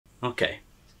Okay.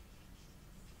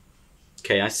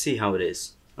 Okay, I see how it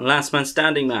is. A last man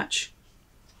standing match.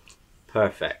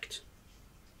 Perfect.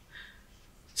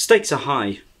 Stakes are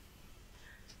high.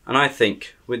 And I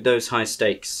think with those high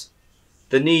stakes,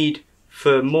 the need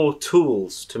for more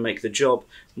tools to make the job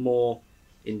more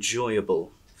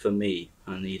enjoyable for me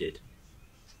are needed.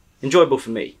 Enjoyable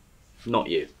for me, not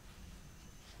you.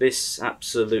 This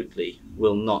absolutely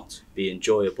will not be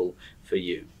enjoyable for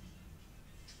you.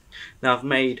 Now I've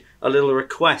made a little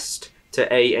request to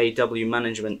AAW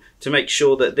management to make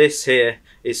sure that this here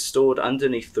is stored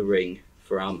underneath the ring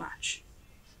for our match.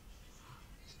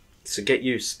 So get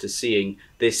used to seeing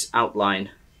this outline,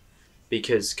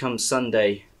 because come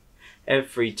Sunday,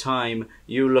 every time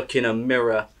you look in a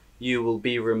mirror, you will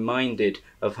be reminded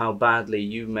of how badly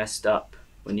you messed up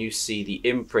when you see the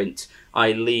imprint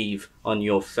I leave on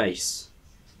your face.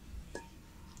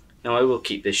 Now I will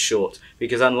keep this short,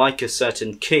 because unlike a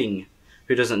certain king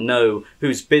who doesn't know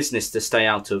whose business to stay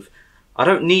out of, I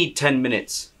don't need 10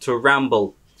 minutes to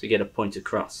ramble to get a point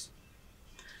across.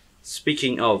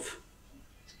 Speaking of,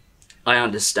 I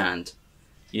understand.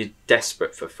 You're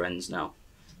desperate for friends now.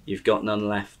 You've got none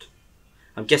left.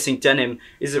 I'm guessing Denim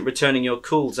isn't returning your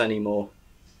calls anymore,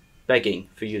 begging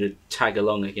for you to tag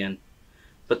along again.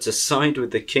 But to side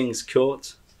with the King's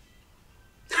Court?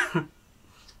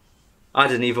 I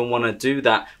didn't even want to do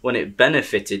that when it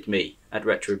benefited me at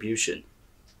Retribution.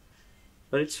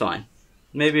 But it's fine.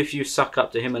 Maybe if you suck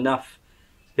up to him enough,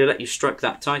 he'll let you strike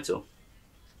that title.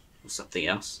 Or something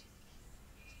else.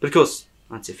 But of course,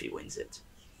 that's if he wins it.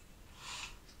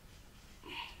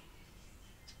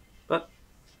 But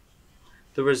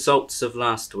the results of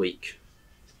last week,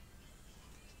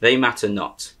 they matter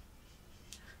not.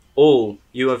 All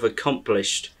you have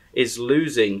accomplished is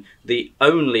losing the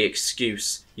only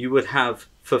excuse you would have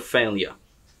for failure.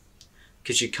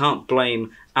 Because you can't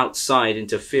blame outside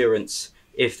interference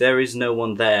if there is no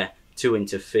one there to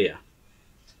interfere.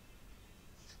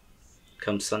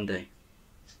 Come Sunday,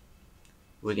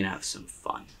 we're going to have some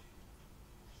fun.